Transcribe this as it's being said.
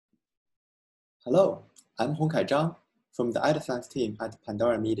Hello, I'm Hongkai Zhang from the Ad Science team at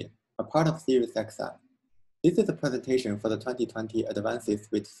Pandora Media, a part of SiriusXM. This is a presentation for the 2020 Advances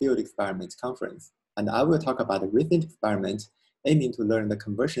with Field Experiments conference, and I will talk about a recent experiment aiming to learn the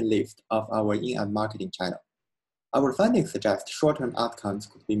conversion lift of our in-app marketing channel. Our findings suggest short-term outcomes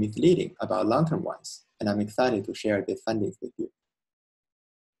could be misleading about long-term ones, and I'm excited to share these findings with you.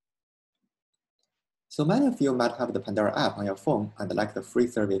 So many of you might have the Pandora app on your phone and like the free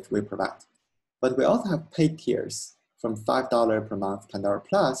service we provide. But we also have paid tiers from $5 per month Pandora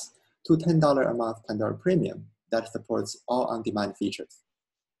Plus to $10 a month Pandora Premium that supports all on-demand features.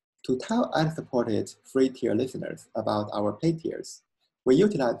 To tell ad-supported free tier listeners about our paid tiers, we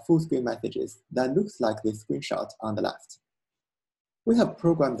utilize full-screen messages that looks like this screenshot on the left. We have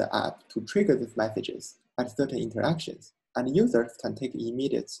programmed the app to trigger these messages at certain interactions, and users can take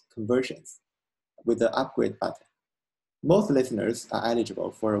immediate conversions with the upgrade button. Most listeners are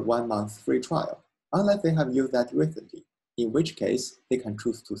eligible for a 1-month free trial, unless they have used that recently, in which case they can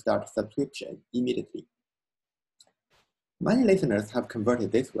choose to start subscription immediately. Many listeners have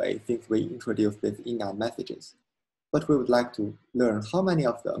converted this way since we introduced these in-app messages, but we would like to learn how many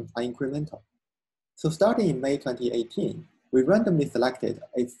of them are incremental. So starting in May 2018, we randomly selected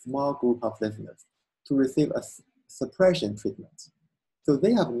a small group of listeners to receive a suppression treatment. So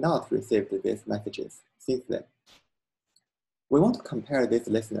they have not received these messages since then. We want to compare these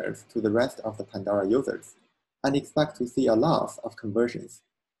listeners to the rest of the Pandora users and expect to see a loss of conversions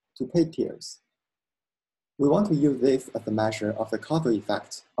to paid tiers. We want to use this as a measure of the causal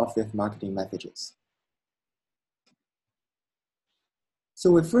effect of these marketing messages.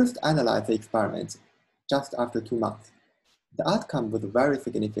 So we first analyzed the experiment just after 2 months. The outcome was very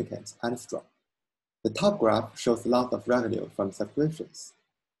significant and strong. The top graph shows loss of revenue from subscriptions.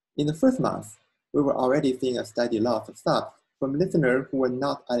 In the first month, we were already seeing a steady loss of subs from listeners who were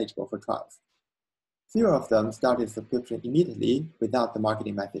not eligible for trials. Fewer of them started subscription immediately without the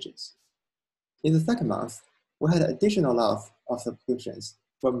marketing messages. In the second month, we had additional loss of subscriptions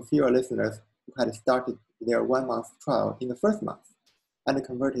from fewer listeners who had started their 1-month trial in the first month and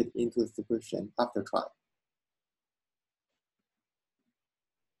converted into subscription after trial.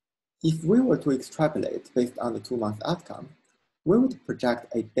 If we were to extrapolate based on the 2-month outcome, we would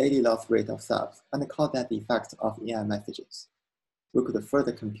project a daily loss rate of subs and call that the effect of in-app messages. We could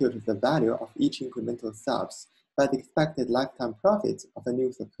further compute the value of each incremental subs by the expected lifetime profit of a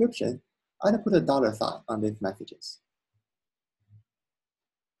new subscription and put a dollar sign on these messages.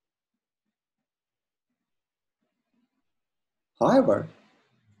 However,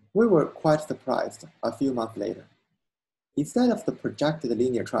 we were quite surprised a few months later. Instead of the projected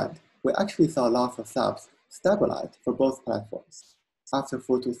linear trend, we actually saw loss of subs stabilized for both platforms after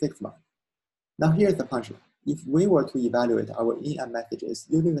 4 to 6 months. Now here's the punchline. If we were to evaluate our in-app messages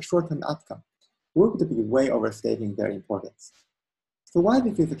using the short-term outcome, we would be way overstating their importance. So why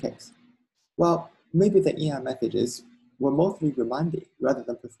this is the case? Well, maybe the in-app messages were mostly reminding rather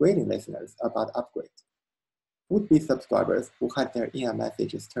than persuading listeners about upgrade. Would-be subscribers who had their in-app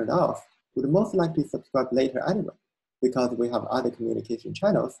messages turned off would most likely subscribe later anyway, because we have other communication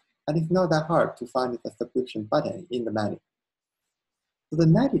channels and it's not that hard to find the subscription button in the menu. So the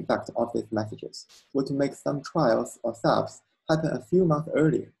net effect of these messages was to make some trials or subs happen a few months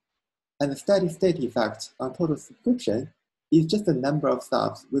earlier, and the steady state effect on total subscription is just the number of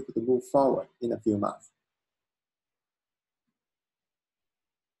subs we could move forward in a few months.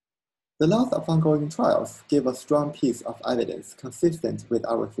 The loss of ongoing trials gave a strong piece of evidence consistent with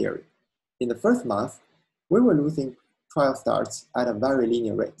our theory. In the first month, we were losing trial starts at a very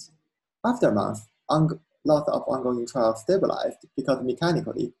linear rate. After a month, loss of ongoing trials stabilized because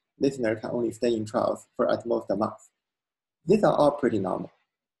mechanically, listeners can only stay in trials for at most a month. These are all pretty normal.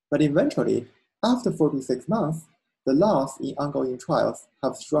 But eventually, after 4 to 6 months, the loss in ongoing trials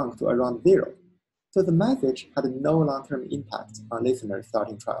have shrunk to around 0. So the message had no long-term impact on listeners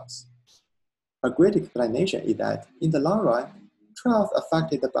starting trials. A great explanation is that, in the long run, trials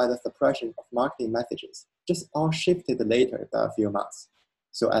affected by the suppression of marketing messages just all shifted later by a few months.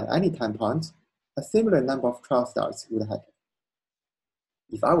 So at any time point, a similar number of trial starts would happen.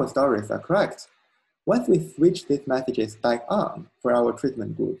 If our stories are correct, once we switch these messages back on for our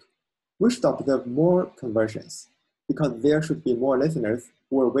treatment group, we should observe more conversions because there should be more listeners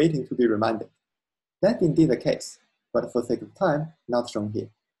who are waiting to be reminded. That's indeed the case, but for sake of time, not shown here.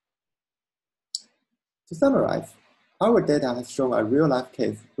 To summarize, our data has shown a real-life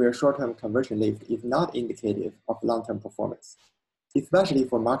case where short-term conversion lift is not indicative of long-term performance, especially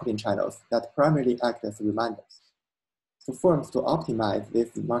for marketing channels that primarily act as reminders. For firms to optimize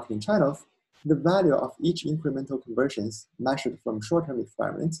these marketing channels, the value of each incremental conversions measured from short-term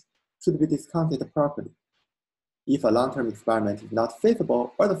experiments should be discounted properly. If a long-term experiment is not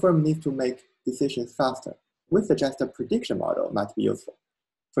feasible or the firm needs to make decisions faster, we suggest a prediction model might be useful.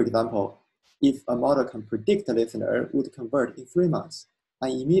 For example, if a model can predict a listener would convert in 3 months,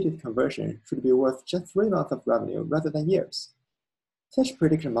 an immediate conversion should be worth just 3 months of revenue rather than years. Such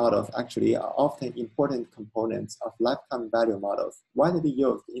prediction models actually are often important components of lifetime value models widely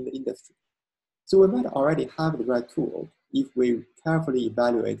used in the industry. So we might already have the right tool if we carefully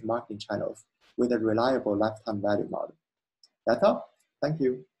evaluate marketing channels with a reliable lifetime value model. That's all. Thank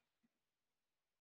you.